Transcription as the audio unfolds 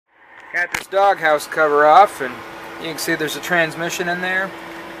Got this doghouse cover off, and you can see there's a transmission in there.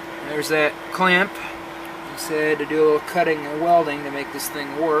 There's that clamp. You see I had to do a little cutting and welding to make this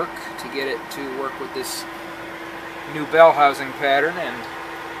thing work, to get it to work with this new Bellhousing pattern, and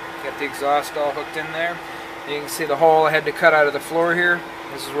got the exhaust all hooked in there. You can see the hole I had to cut out of the floor here.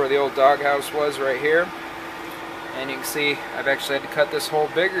 This is where the old doghouse was, right here. And you can see I've actually had to cut this hole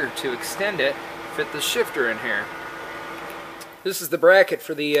bigger to extend it, fit the shifter in here. This is the bracket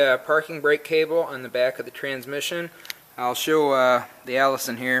for the parking brake cable on the back of the transmission. I'll show the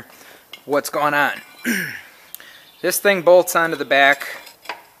Allison here what's going on. This thing bolts onto the back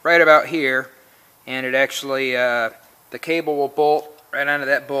right about here, and it actually, the cable will bolt right onto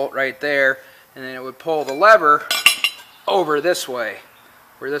that bolt right there, and then it would pull the lever over this way,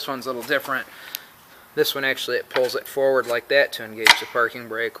 where this one's a little different. This one actually, it pulls it forward like that to engage the parking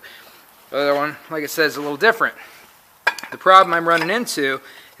brake. The other one, like it says, is a little different. The problem I'm running into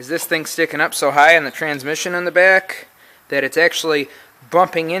is this thing sticking up so high on the transmission on the back that it's actually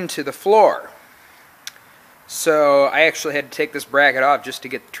bumping into the floor. So I actually had to take this bracket off just to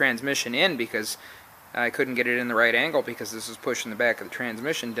get the transmission in, because I couldn't get it in the right angle, because this was pushing the back of the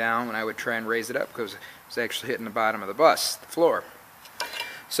transmission down when I would try and raise it up, because it was actually hitting the bottom of the bus, the floor.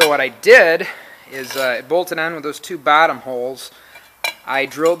 So what I did is it bolted on with those two bottom holes. I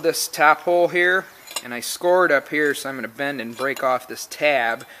drilled this top hole here, and I scored up here, so I'm going to bend and break off this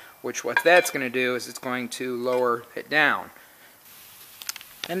tab, which what that's going to do is it's going to lower it down.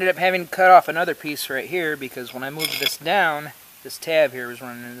 Ended up having to cut off another piece right here, because when I moved this down, this tab here was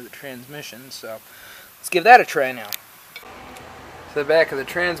running into the transmission, so let's give that a try now. So the back of the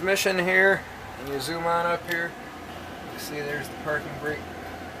transmission here, and you zoom on up here, you see there's the parking brake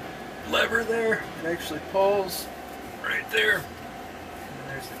lever there. It actually pulls right there, and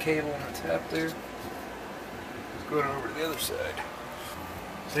there's the cable on the top there. Going over to the other side.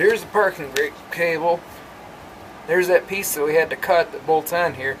 So here's the parking brake cable. There's that piece that we had to cut that bolts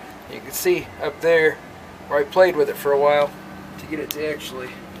on here. You can see up there where I played with it for a while to get it to actually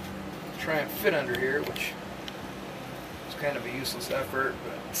try and fit under here, which is kind of a useless effort,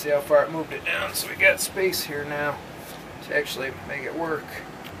 but see how far it moved it down, so we got space here now to actually make it work.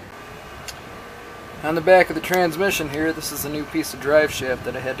 On the back of the transmission here, this is a new piece of drive shaft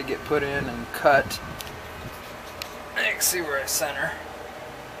that I had to get put in and cut. You can see where I center.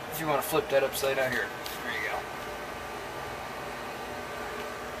 If you want to flip that upside down here, there you go.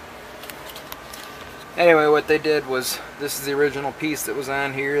 Anyway, what they did was, this is the original piece that was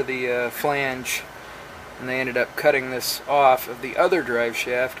on here, the flange, and they ended up cutting this off of the other drive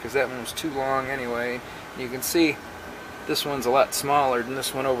shaft because that one was too long anyway. And you can see this one's a lot smaller than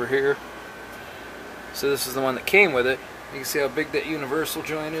this one over here. So this is the one that came with it. You can see how big that universal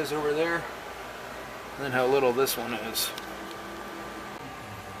joint is over there, and then how little this one is.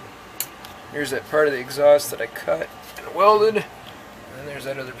 Here's that part of the exhaust that I cut and welded, and then there's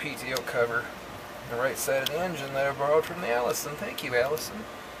that other PTO cover on the right side of the engine that I borrowed from the Allison. Thank you, Allison.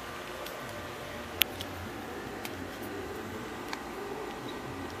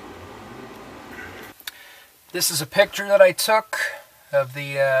 This is a picture that I took of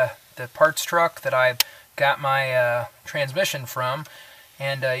the parts truck that I got my transmission from.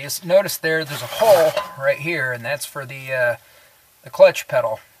 And you notice there's a hole right here, and that's for the clutch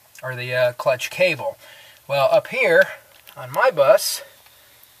pedal, or the clutch cable. Well, up here on my bus,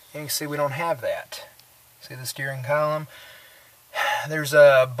 you can see we don't have that. See the steering column? There's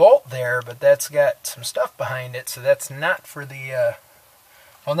a bolt there, but that's got some stuff behind it, so that's not for the...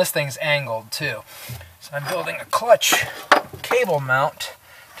 well, this thing's angled too. So I'm building a clutch cable mount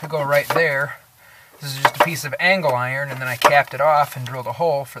to go right there. This is just a piece of angle iron, and then I capped it off and drilled a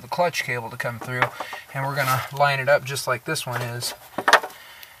hole for the clutch cable to come through, and we're going to line it up just like this one is.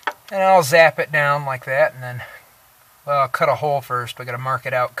 And I'll zap it down like that, and then, well, I'll cut a hole first. We've got to mark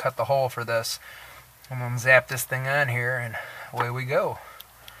it out, cut the hole for this. And then zap this thing on here, and away we go.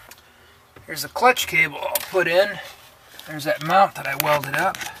 Here's the clutch cable I'll put in. There's that mount that I welded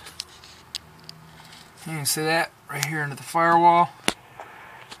up. You can see that right here into the firewall.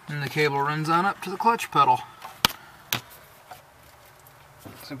 And the cable runs on up to the clutch pedal.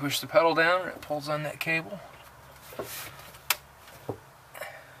 So push the pedal down and it pulls on that cable.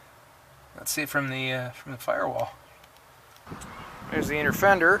 Let's see it from the firewall. There's the inner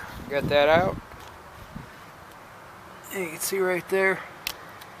fender. Got that out. And you can see right there.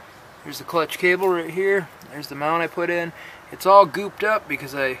 There's the clutch cable right here. There's the mount I put in. It's all gooped up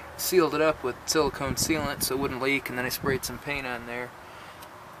because I sealed it up with silicone sealant so it wouldn't leak, and then I sprayed some paint on there.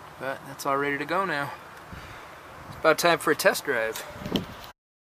 But that's all ready to go now. It's about time for a test drive.